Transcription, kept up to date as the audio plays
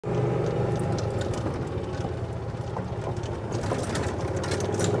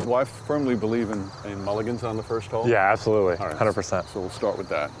Well, I firmly believe in mulligans on the first hole. Yeah, absolutely, All right, 100%. So we'll start with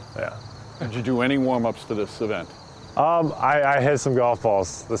that. Yeah. Did you do any warm-ups to this event? I hit some golf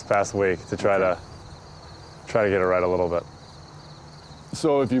balls this past week to try to get it right a little bit.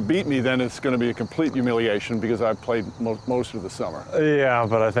 So if you beat me, then it's going to be a complete humiliation because I've played most of the summer. Yeah,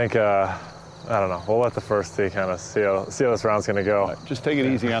 but I think I don't know. We'll let the first tee kind of see how this round's going to go. Right, just take it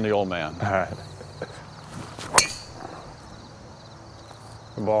easy on the old man. All right.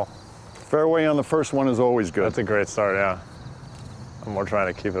 Good ball. Fairway on the first one is always good. That's a great start, yeah. I'm more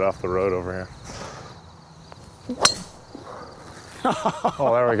trying to keep it off the road over here.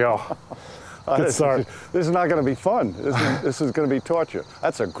 Oh, there we go. Good start. This is not going to be fun. This is going to be torture.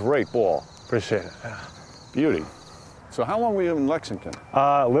 That's a great ball. Appreciate it. Yeah. Beauty. So how long were you in Lexington?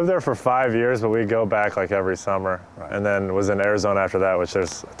 Lived there for 5 years, but we go back like every summer. Right. And then was in Arizona after that, which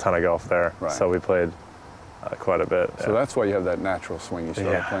there's a ton of golf there. Right. So we played quite a bit. So that's why you have that natural swing you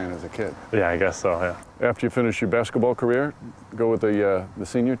started playing as a kid. Yeah, I guess so, yeah. After you finish your basketball career, go with the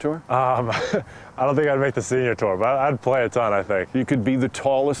senior tour? I don't think I'd make the senior tour, but I'd play a ton, I think. You could be the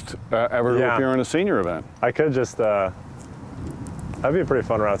tallest ever to appear in a senior event. I could just, that'd be a pretty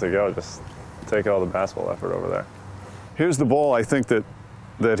fun route to go, just take all the basketball effort over there. Here's the ball, I think that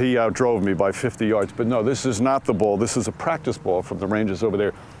he outdrove me by 50 yards, but no, this is not the ball. This is a practice ball from the ranges over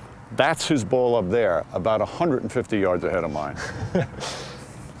there. That's his ball up there, about 150 yards ahead of mine.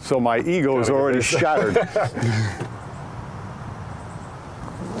 So my ego is already shattered.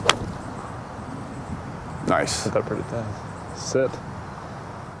 Nice. Hit that pretty down. Sit.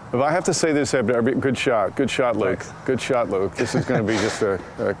 If I have to say this, good shot, Luke. Thanks. Good shot, Luke. This is going to be just a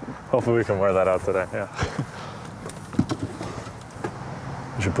Hopefully we can wear that out today, yeah.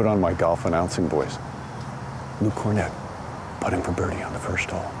 I should put on my golf announcing voice. Luke Kornet, putting for birdie on the first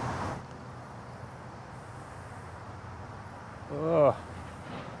hole. Oh.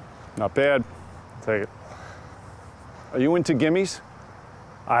 Not bad. Take it. Are you into gimmies?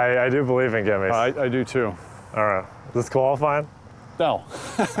 I do believe in gimmies. I do too. All right. Is this qualifying? No.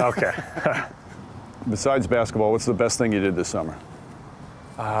 Okay. Besides basketball, what's the best thing you did this summer?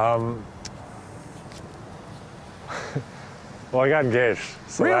 Well, I got engaged,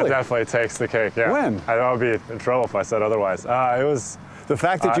 so Really? that definitely takes the cake. Yeah. When? I would be in trouble if I said otherwise. It was The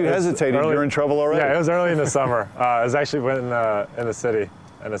fact that you hesitated, early, you're in trouble already. Yeah, it was early in the summer. I was actually went in the city,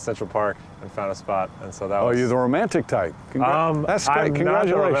 in a Central Park, and found a spot, and so that was. Oh, you're the romantic type. That's great. I'm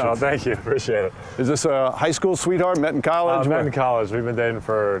Congratulations. Not thank you. Appreciate it. Is this a high school sweetheart? Met in college? Met in college. We've been dating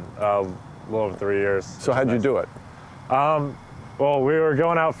for a little over 3 years. So how'd you do it? Well, we were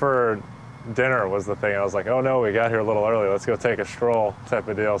going out for dinner was the thing. I was like, oh no, we got here a little early. Let's go take a stroll type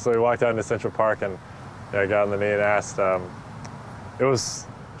of deal. So we walked out into Central Park and I got on the knee and asked.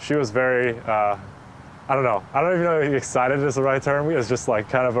 She was very, I don't know. I don't even know if excited is the right term. It was just like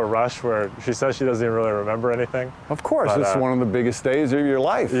kind of a rush where she says she doesn't even really remember anything. Of course, it's one of the biggest days of your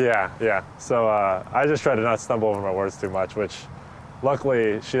life. Yeah, yeah. So I just tried to not stumble over my words too much, which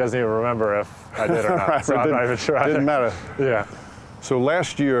luckily she doesn't even remember if I did or not. Right, so I'm not even sure. Didn't matter. Yeah. So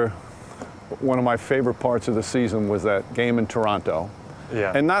last year, one of my favorite parts of the season was that game in Toronto.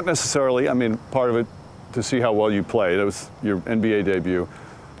 Yeah. And not necessarily, I mean, part of it to see how well you played. It was your NBA debut.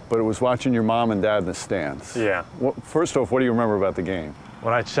 But it was watching your mom and dad in the stands. Yeah. First off, what do you remember about the game?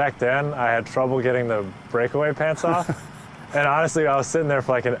 When I checked in, I had trouble getting the breakaway pants off. And honestly, I was sitting there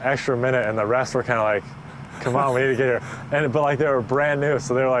for like an extra minute and the refs were kind of like, come on, we need to get here. But like they were brand new,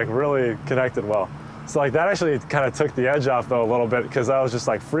 so they were like really connected well. So like that actually kind of took the edge off though a little bit because I was just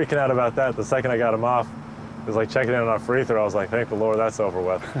like freaking out about that. The second I got him off, it was like checking in on a free throw. I was like, thank the Lord that's over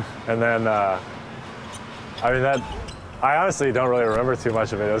with. And then, I honestly don't really remember too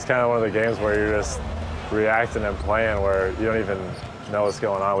much of it. It was kind of one of the games where you're just reacting and playing where you don't even know what's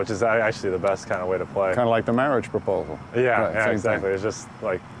going on, which is actually the best kind of way to play. Kind of like the marriage proposal. Yeah, right, yeah, exactly. Thing. It's just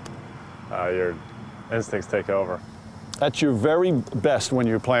like your instincts take over. At your very best when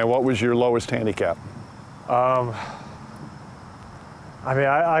you were playing, what was your lowest handicap? I mean,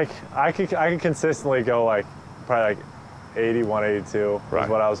 I could consistently go like probably like 81, 82 right. was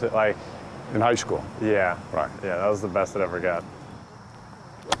what I was like. In high school? Yeah. Right. Yeah, that was the best it ever got.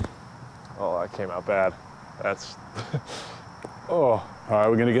 Oh, that came out bad. That's, oh. All right,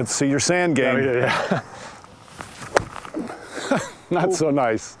 we're gonna get to see your sand game. Yeah. Not so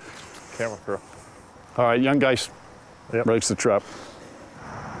nice. Camera crew. All right, young guy breaks the trap.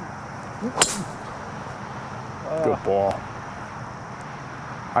 Good ball.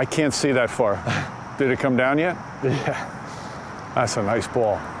 I can't see that far. Did it come down yet? Yeah. That's a nice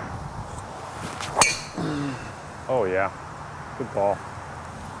ball. Oh yeah, good ball.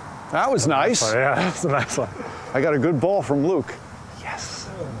 That was nice. Yeah, that's a nice one. I got a good ball from Luke. Yes.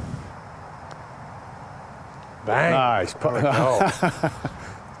 Bang. Nice.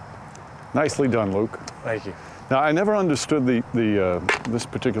 Nicely done, Luke. Thank you. Now, I never understood this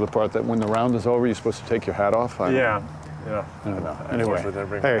particular part, that when the round is over, you're supposed to take your hat off. Yeah. I don't know. Anyway,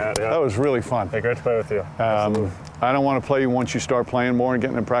 Hey, that was really fun. Hey, great to play with you. I don't want to play you once you start playing more and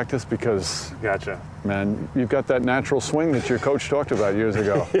getting in practice because, Gotcha. man, you've got that natural swing that your coach talked about years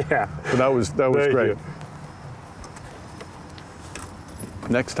ago. Yeah. So that was Thank great. you.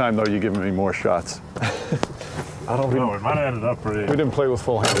 Next time, though, you're giving me more shots. I don't know. It might have ended up pretty. We didn't play with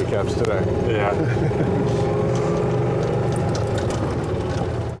full handicaps today. Yeah.